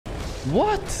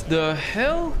What the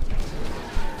hell?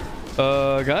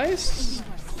 Guys?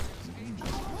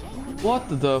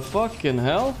 What the fucking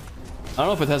hell? I don't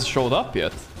know if it has showed up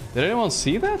yet. Did anyone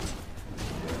see that?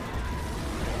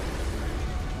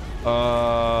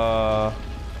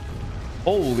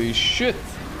 Holy shit.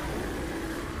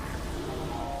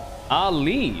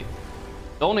 Ali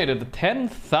donated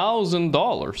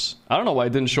 $10,000. I don't know why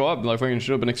it didn't show up. Like, it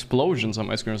should have been explosions on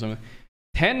my screen or something.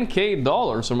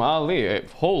 $10K from Ali.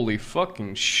 Holy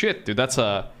fucking shit, dude. That's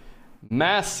a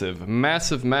massive,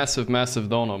 massive, massive, massive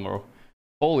dono, bro.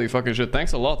 Holy fucking shit.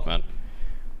 Thanks a lot, man.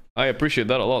 I appreciate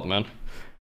that a lot, man.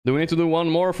 Do we need to do one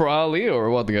more for Ali or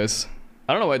what, guys?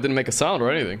 I don't know why it didn't make a sound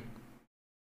or anything.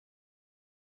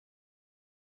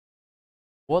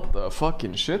 What the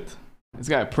fucking shit? This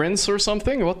guy Prince or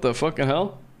something? What the fucking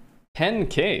hell?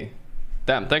 10K.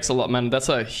 Damn, thanks a lot, man. That's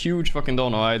a huge fucking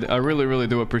dono. I really, really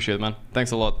do appreciate it, man.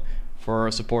 Thanks a lot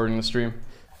for supporting the stream.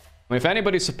 I mean, if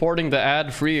anybody's supporting the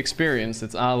ad-free experience,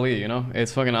 it's Ali, you know?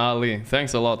 It's fucking Ali.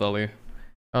 Thanks a lot, Ali.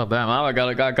 Oh, damn. Now I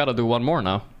gotta do one more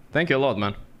now. Thank you a lot,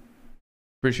 man.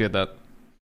 Appreciate that.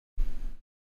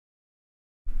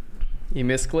 He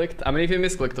misclicked? I mean, if he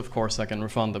misclicked, of course, I can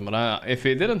refund him. But if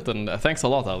he didn't, then thanks a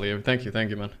lot, Ali. Thank you,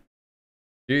 man.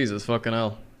 Jesus fucking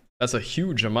hell. That's a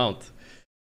huge amount.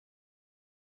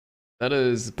 That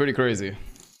is pretty crazy.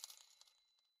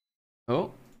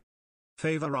 Oh.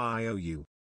 Favor IOU.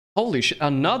 Holy shit,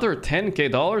 another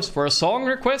 $10K for a song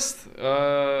request?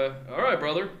 Alright,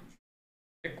 brother.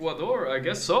 Ecuador, I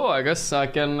guess so. I guess I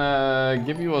can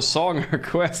give you a song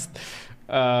request.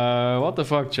 What the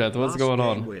fuck, chat? What's going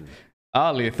on?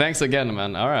 Ali, thanks again,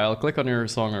 man. Alright, I'll click on your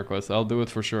song request. I'll do it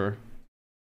for sure.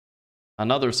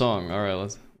 Another song.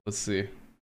 Alright, let's see.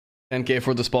 10K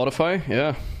for the Spotify?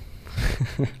 Yeah.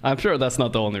 I'm sure that's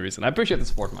not the only reason. I appreciate the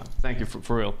support, man. Thank you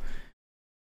for real.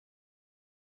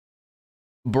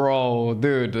 Bro,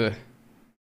 dude.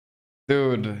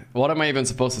 Dude, what am I even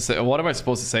supposed to say? What am I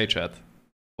supposed to say, chat?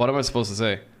 What am I supposed to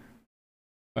say?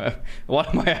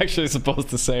 What am I actually supposed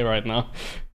to say right now?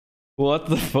 What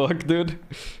the fuck, dude?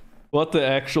 What the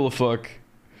actual fuck?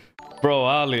 Bro,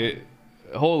 Ali.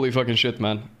 Holy fucking shit,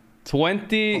 man.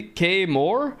 20K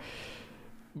more?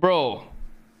 Bro.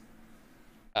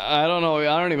 I don't know.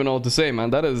 I don't even know what to say,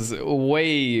 man. That is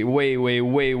way, way, way,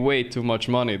 way, way too much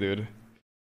money, dude.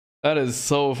 That is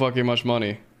so fucking much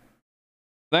money.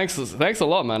 Thanks a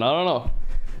lot, man. I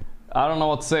don't know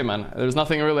what to say, man. There's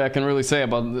nothing really I can really say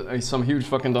about some huge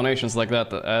fucking donations like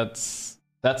that.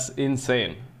 That's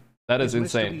insane. That is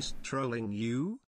insane. Mr. Beast trolling you?